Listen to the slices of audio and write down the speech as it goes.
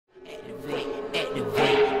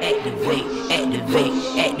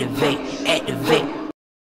Activation.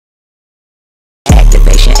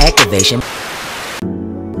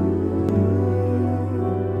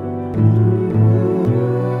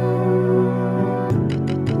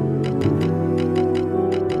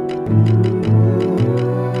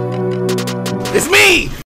 It's me!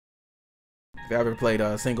 Have you ever played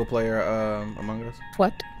a single player Among Us?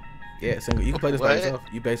 What? Yeah, single. You can play this by yourself.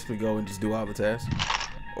 You basically go and just do all the tasks.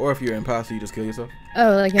 Or if you're an imposter, you just kill yourself.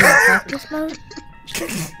 Oh, like in the practice mode?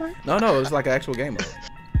 No, it's like an actual game mode.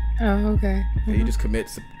 Oh, okay. Yeah, you just commit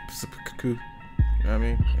you know what I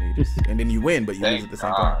mean? And then you win, but you lose at the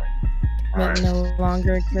same time. That no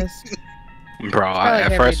longer exists. Bro, at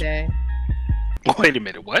every first. day. Wait a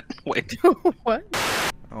minute. What? Wait. What?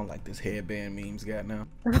 I don't like this headband memes got now.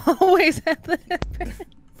 I've always had the headband.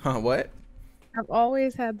 Huh, what? I've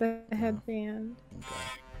always had the headband.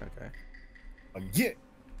 Okay. Yeah.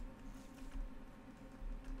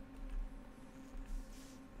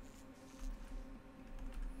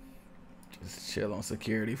 Just chill on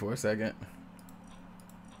security for a second.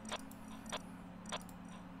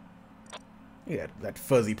 Yeah, that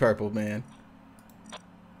fuzzy purple, man.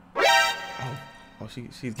 Oh,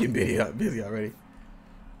 she's getting busy already.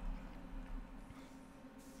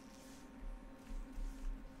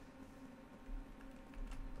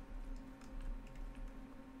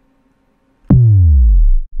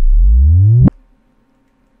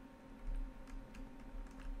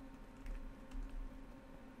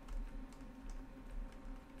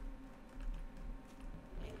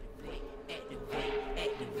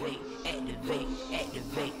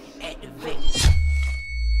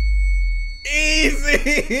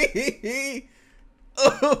 Easy.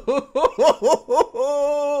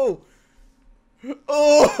 Oh.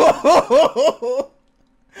 Oh.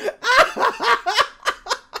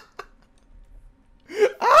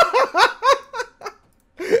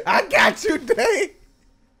 I got you, Dave.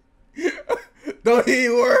 Don't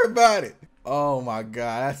even worry about it. Oh my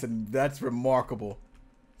God, that's remarkable.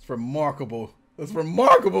 It's remarkable. That's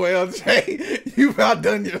remarkable, LJ. You've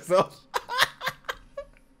outdone yourself.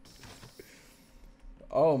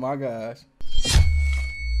 Oh my gosh.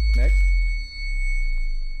 Next.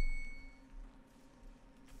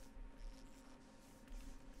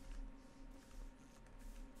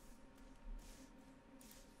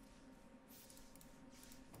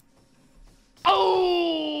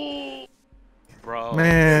 Oh, bro.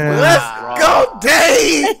 Man. Let's go,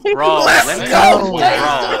 Dave. Bro, Let's go,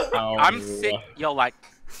 bro. I'm sick. Yo, like,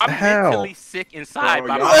 I'm mentally sick inside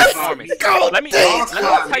by my performance. Let me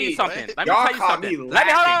tell you something. Let me tell you something. Let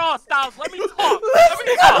me hold on, Styles. Let me talk.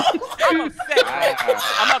 I'm upset.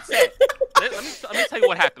 I'm upset. Let me tell you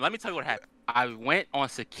what happened. I went on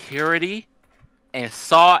security and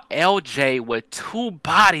saw LJ with 2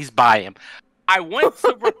 bodies by him. I went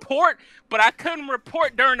to report, but I couldn't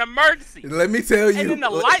report during the emergency. Let me tell you. And then the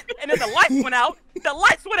lights went out. The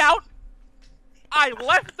lights went out. I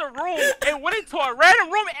left the room and went into a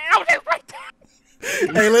random room, and I was just right there.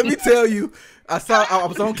 Hey, let me tell you. I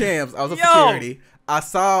was on cams. I was on security. I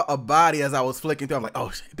saw a body as I was flicking through. I'm like,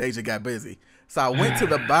 oh shit, Deja got busy. So I went to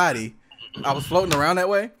the body. I was floating around that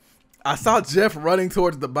way. I saw Jeff running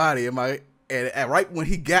towards the body, and right when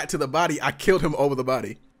he got to the body, I killed him over the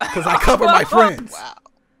body because I cover my friends. Wow.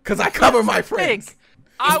 Because I cover my friends.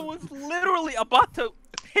 I was literally about to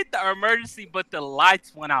hit the emergency, but the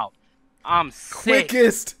lights went out. I'm sick.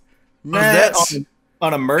 Quickest match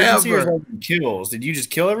on emergency ever. or on kills? Did you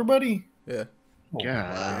just kill everybody? Yeah.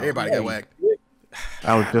 Yeah. Everybody got whacked.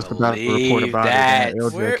 I was just about to report about it, and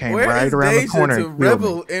LJ came right around the corner to and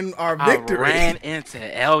revel in our victory. I ran into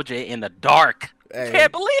LJ in the dark. Hey.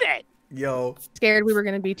 Can't believe that. Yo. Scared we were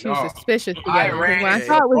going to be too suspicious together. When I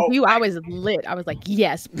saw it was you, I was lit. I was like,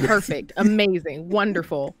 yes, perfect, amazing,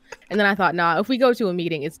 wonderful. And then I thought, nah, if we go to a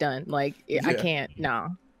meeting, it's done. Like, I can't, nah.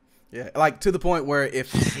 Yeah, like to the point where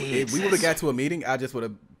if we would have got to a meeting, I just would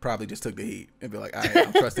have probably just took the heat and be like, all right,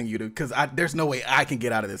 I'm trusting you to, because there's no way I can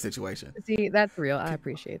get out of this situation. See, that's real. I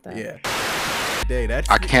appreciate that. Yeah. Day,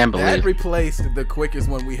 I can't believe that replaced the quickest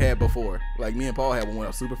one we had before. Like me and Paul had one went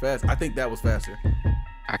up super fast. I think that was faster.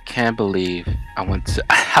 I can't believe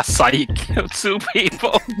I saw you kill 2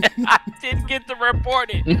 people and I didn't get to report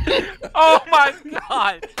it. Oh my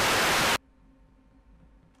God.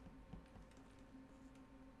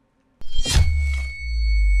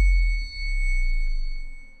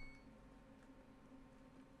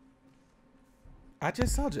 I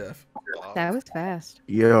just saw Jeff. That was fast.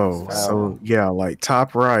 Yo, so yeah, like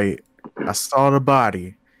top right, I saw the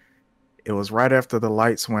body. It was right after the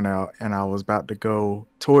lights went out, and I was about to go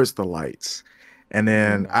towards the lights. And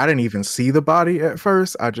then I didn't even see the body at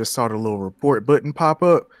first. I just saw the little report button pop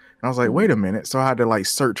up. I was like, wait a minute. So I had to like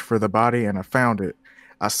search for the body and I found it.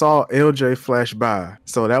 I saw LJ flash by.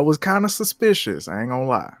 So that was kind of suspicious. I ain't gonna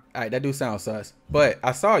lie. All right, that do sound sus. But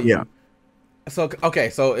I saw you. Yeah. So, okay,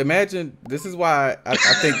 so imagine, this is why I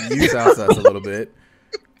think you sound sus a little bit.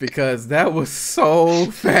 Because that was so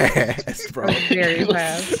fast, bro. Very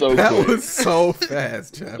fast. That was so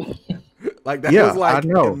fast, Jeff. Like that was like I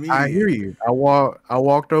know. immediate. I hear you. I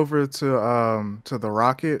walked over to the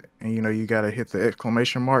rocket, and you gotta hit the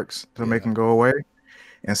exclamation marks to make them go away.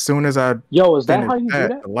 As soon as I is that how you do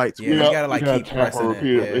that? The lights. Yeah, you gotta like keep pressing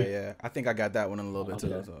it. Yeah. I think I got that one in a little bit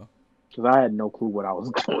too. So. Because I had no clue what I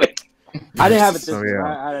was doing. I didn't have it this game.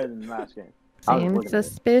 I didn't last game. Seems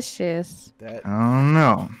suspicious. I don't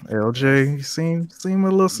know. LJ seem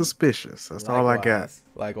a little suspicious. That's all I got.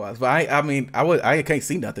 Likewise, but I can't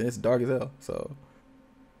see nothing. It's dark as hell. So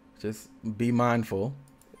just be mindful,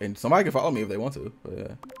 and somebody can follow me if they want to. But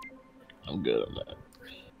yeah, I'm good on that.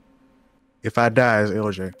 If I die, it's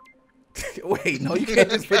LJ. Wait, no, you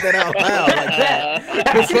can't just put that out loud like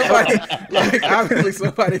that. Somebody, obviously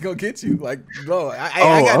somebody gonna get you. Like, no,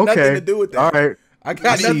 I got nothing to do with that. All right. I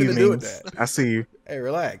got nothing to do with that. I see you. Hey,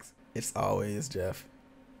 relax. It's always Jeff.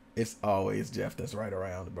 It's always Jeff that's right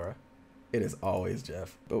around, bro. It is always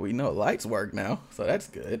Jeff. But we know lights work now, so that's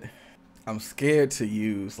good. I'm scared to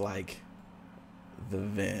use, like, the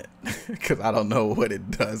vent, because I don't know what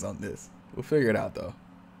it does on this. We'll figure it out, though.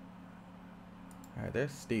 All right,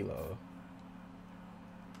 there's Stilo.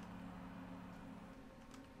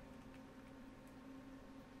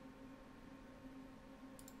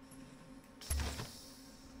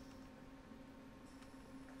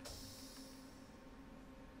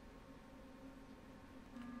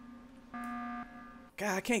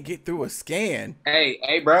 God, I can't get through a scan.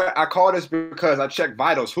 Hey, bro, I called this because I checked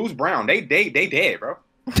vitals. Who's brown? They dead, bro.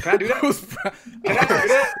 Can I do that? Can I do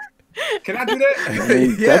that? Can I do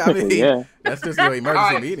that? Yeah, I mean, that's just your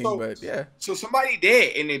emergency meeting, but yeah. So somebody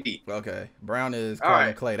dead in the D. Okay, brown is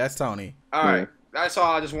Carlin Clay. That's Tony. All right, that's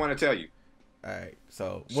all I just want to tell you. All right,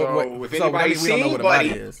 so if anybody we don't know what a body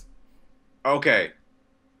is. Okay.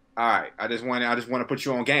 All right, I just want to put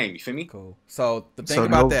you on game. You feel me? Cool. So the thing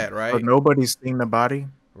about that, right? But nobody's seen the body.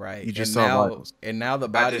 Right. You just saw vitals. And now the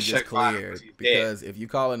body just cleared because if you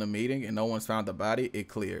call in a meeting and no one's found the body, it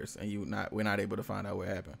clears, and we're not able to find out what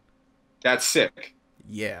happened. That's sick.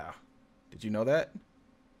 Yeah. Did you know that?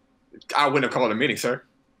 I wouldn't have called a meeting, sir.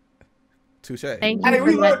 Touche. Thank you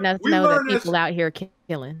for letting us know that people out here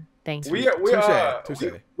killing. Thanks. We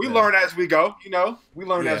learn as we go. We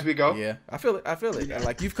learn as we go. Yeah, I feel it.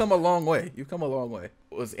 Like you've come a long way.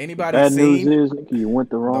 Was anybody Bad seen? News is you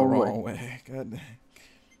went the wrong way. God dang.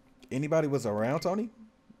 Anybody was around Tony?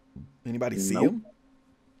 Anybody see him?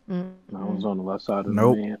 I was on the left side of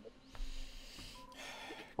the man.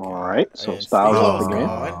 All right, so Styles up again.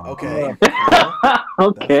 Okay.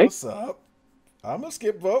 Okay. What's up? I'm gonna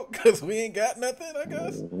skip vote because we ain't got nothing, I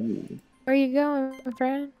guess. Where you going, my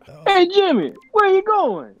friend? Hey, Jimmy, where you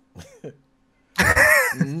going?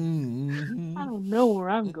 I don't know where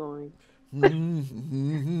I'm going. Oh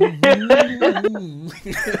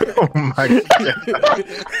my God.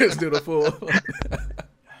 Let's do the fool.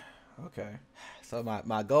 Okay. So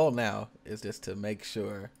my goal now is just to make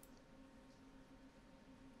sure.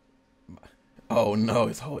 Oh no,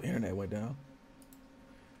 his whole internet went down.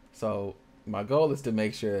 So my goal is to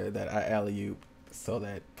make sure that I alley-oop so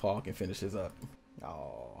that Paul can finish his up.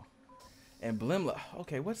 Oh. And Blimla.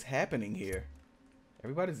 Okay, what's happening here?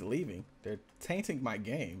 Everybody's leaving. They're tainting my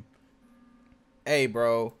game. Hey,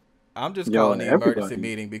 bro. I'm just calling the emergency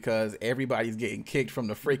meeting because everybody's getting kicked from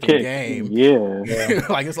the freaking game. Yeah.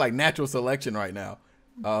 Like it's like natural selection right now.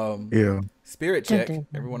 Yeah. Spirit check.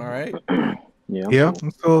 Everyone all right? Yeah.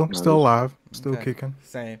 I'm still alive. Still kicking.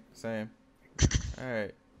 Same. All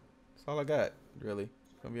right. That's all I got, really.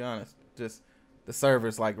 Gonna be honest. Just the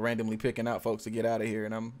server's like randomly picking out folks to get out of here,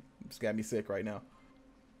 and it's got me sick right now.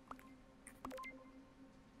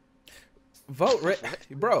 Vote,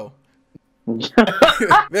 bro.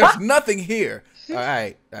 There's nothing here. All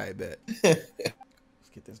right, bet. Let's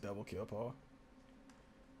get this double kill, Paul.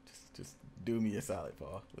 Just do me a solid,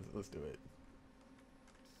 Paul. Let's do it.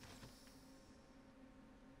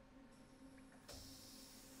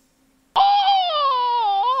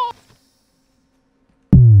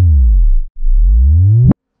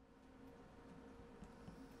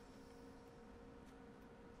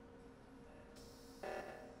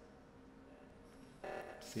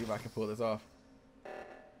 See if I can pull this off.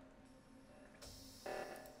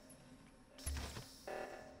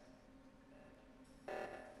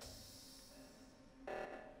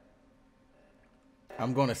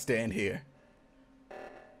 I'm gonna stand here.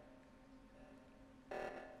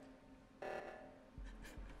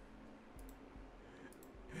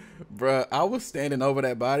 Bruh, I was standing over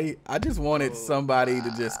that body. I just wanted somebody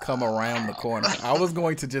to just come around the corner. I was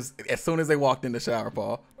going to just, as soon as they walked in the shower,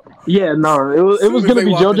 Paul. Yeah, no, it was gonna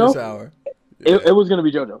be JoJo. Yeah. It was gonna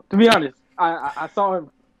be JoJo. To be honest, I saw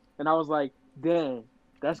him, and I was like, dang,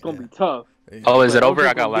 that's gonna be tough. Oh, is it over?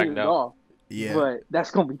 I got lagged out. Yeah, but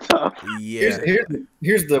that's gonna be tough. Yeah.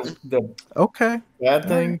 Here's the okay bad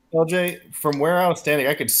thing, LJ. From where I was standing,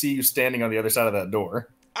 I could see you standing on the other side of that door.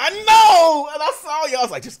 I know, and I saw you. I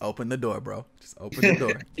was like, just open the door, bro. Just open the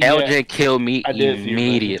door. LJ killed me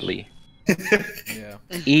immediately. Yeah.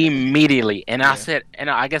 Immediately, and I said, and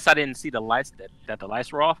I guess I didn't see the lights that the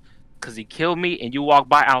lights were off because he killed me. And you walked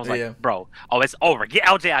by, and I was like, bro, oh, it's over. Get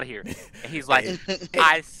LJ out of here. And he's like,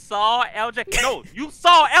 I saw LJ. No, you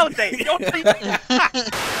saw LJ.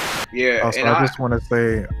 Yeah. Also, I just want to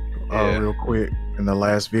say real quick, in the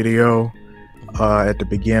last video, at the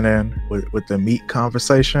beginning with the meat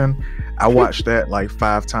conversation, I watched that like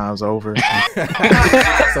 5 times over.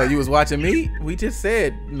 So you was watching meat? We just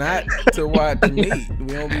said not to watch meat.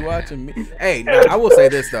 We don't be watching meat. Hey, now, I will say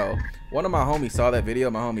this though. One of my homies saw that video,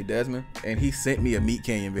 my homie Desmond, and he sent me a Meat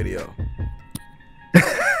Canyon video.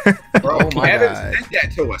 Bro, oh my Kevin God. sent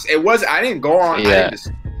that to us. It was, I didn't go on. Yeah.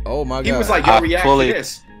 Oh my God. He was like, yo, react to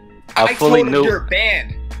this. I fully told him knew. you're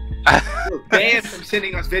banned. You're banned from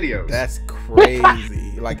sending us videos. That's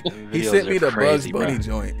crazy. Like, he sent me the crazy, Bugs Bunny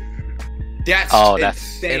bro. joint. That's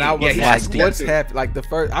insane. And I was yeah, like, what's happening? Like, the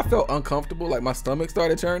first, I felt uncomfortable. Like, my stomach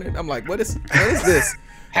started churning. I'm like, what is this?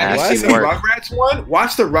 Have you seen the Rugrats one?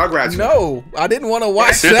 Watch the Rugrats one. No, I didn't want to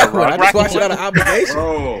watch that one. I just watched it out of obligation.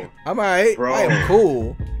 Bro. I'm alright. Bro. I am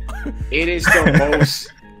cool. It is the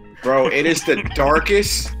most, bro, it is the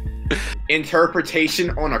darkest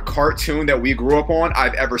interpretation on a cartoon that we grew up on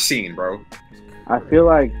I've ever seen, bro. I feel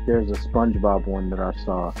like there's a SpongeBob one that I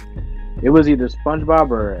saw. It was either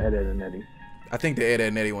SpongeBob or Ed, Edd and Eddy. I think the Ed, Edd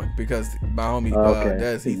and Eddy one, because my homie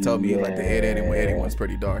he told me like the Ed, Edd and Eddy one's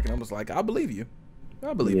pretty dark, and I was like, I believe you.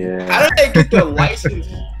 I believe you. How did they get the license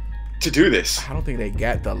to do this? I don't think they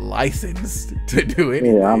got the license to do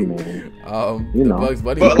anything. Yeah, I mean, the Bugs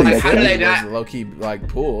Bunny but, like, how did was they not low key like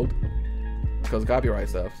pulled because of copyright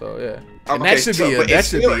stuff. So yeah, and Okay, that should so- be but that it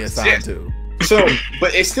should still be a sign exists. too. So,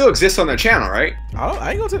 but it still exists on their channel, right?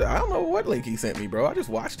 I don't know what link he sent me, bro. I just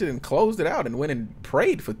watched it and closed it out and went and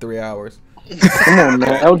prayed for 3 hours. Come on,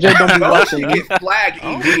 man. LJ don't be watching You me. get flagged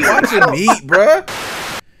I'm immediately. watching meat, bro.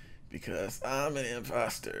 Because I'm an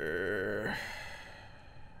imposter.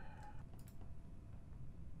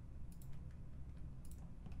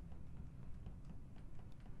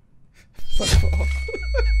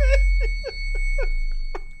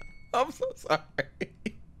 I'm so sorry.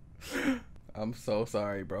 I'm so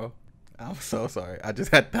sorry, bro. I'm so sorry. I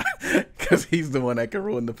just had to, because he's the one that can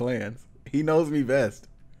ruin the plans. He knows me best.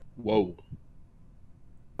 Whoa.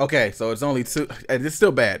 Okay, so it's only 2. It's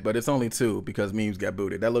still bad, but it's only 2 because memes got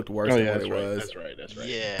booted. That looked worse than what it was. That's right. That's right.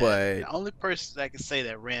 Yeah. But the only person I can say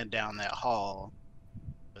that ran down that hall,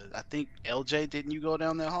 I think LJ. Didn't you go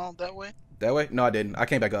down that hall that way? that way? No, I didn't. I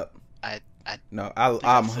came back up. No, I'm think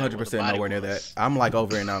I 100% said where the nowhere near body that. was. I'm like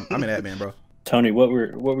over in I'm in admin, bro. Tony, what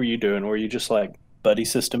were you doing? Were you just like buddy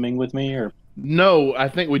systeming with me, or No, I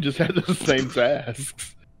think we just had the same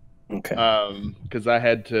tasks. okay? Because I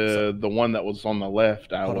had to the one that was on the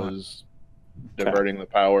left. I Hold on. was diverting the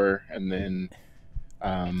power, and then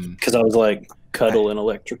Because I was like cuddle and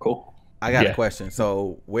electrical. I got a Yeah. question.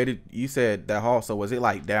 So where did you said that hall? So was it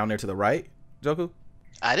like down there to the right, Joku?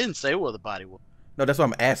 I didn't say where the body was. No, that's what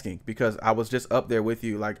I'm asking because I was just up there with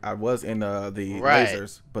you. Like I was in the Right.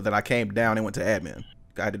 lasers, but then I came down and went to admin.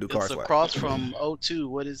 I had to do car It's swap. across from O2.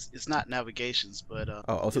 What is? It's not navigations, but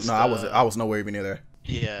Oh, it's no, I was nowhere even near there.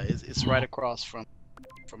 Yeah, it's right across from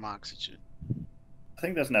oxygen. I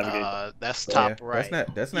think that's navigation. That's Yeah, top right.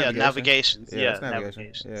 That's Yeah, navigation. navigations. Yeah, that's navigation.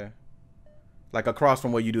 navigations. Yeah, like across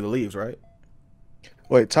from where you do the leaves, right?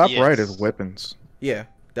 Wait, top right Yes. is weapons. Yeah,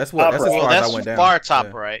 that's what. That's as Well, far as that's I went down. far top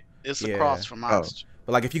Yeah. right. It's Yeah. across from oxygen.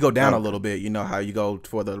 But like if you go down a Okay. little bit, you know how you go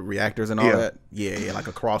for the reactors and all Yeah. that. Yeah, like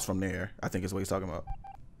across from there. I think is what he's talking about.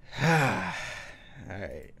 All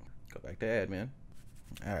right, go back to admin.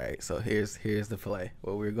 All right, so here's the play.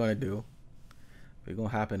 What we're gonna do? We're gonna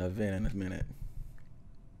hop in a vent in a minute.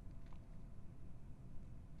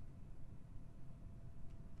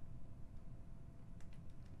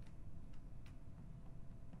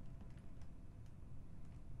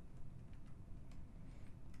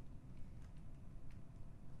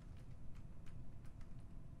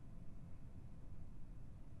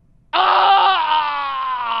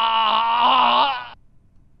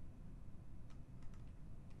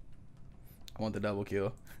 I want the double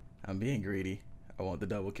kill. I'm being greedy. I want the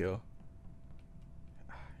double kill.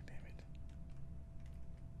 Ah, damn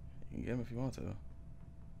can get him if you want to.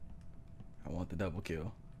 I want the double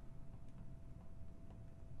kill.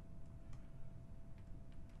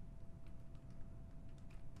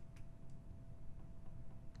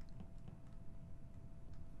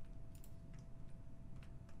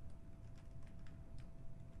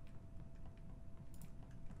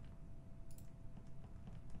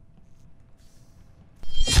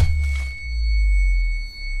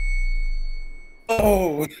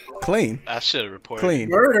 Oh, clean. I should have reported.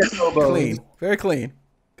 Clean. Clean. Very clean.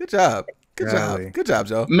 Good job. Good job. Good job,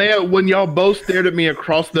 Joe. Man, when y'all both stared at me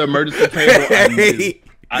across the emergency table,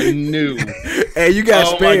 I knew. Hey, you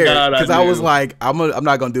got spared because I was like, I'm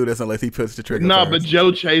not gonna do this unless he puts the trigger. No, but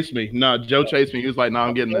Joe chased me. Joe chased me. He was like, "No,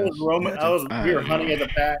 I'm getting this." We were hunting at the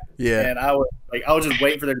pack. Yeah, and I was just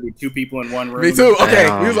waiting for there to be 2 people in one room. Me too. Okay,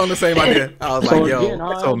 he was on the same idea. I was like, "Yo,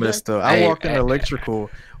 so messed up." I walked in electrical,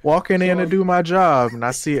 walking in to do my job, and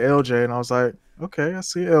I see LJ, and I was like, "Okay, I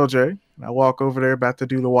see LJ." And I walk over there, about to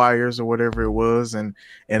do the wires or whatever it was, and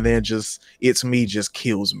then it's me just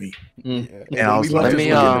kills me. Yeah. And I was like, "Let me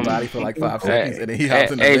the body for like 5 seconds, and then he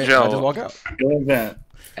hops in the vent, Joe, and I just walk out."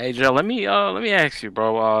 Hey Joe, let me ask you,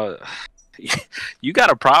 bro. You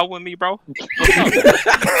got a problem with me, bro?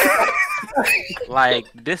 Like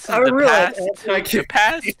this is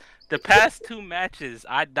the past 2 matches,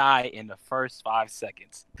 I die in the first 5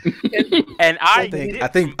 seconds, and I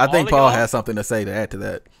think Paul has something to say to add to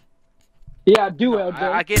that. Yeah, I do, LJ.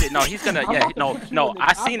 I get it. No, he's gonna. Yeah, no.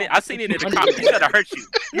 I seen it in the comments. He's gonna hurt you.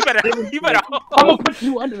 You better. I'm gonna put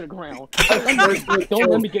you under the ground. Don't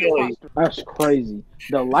let me get imposter. That's crazy.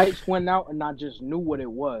 The lights went out, and I just knew what it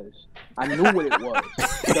was. I knew what it was.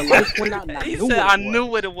 The lights went out, and I knew what it was. He said, "I knew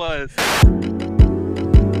what it was."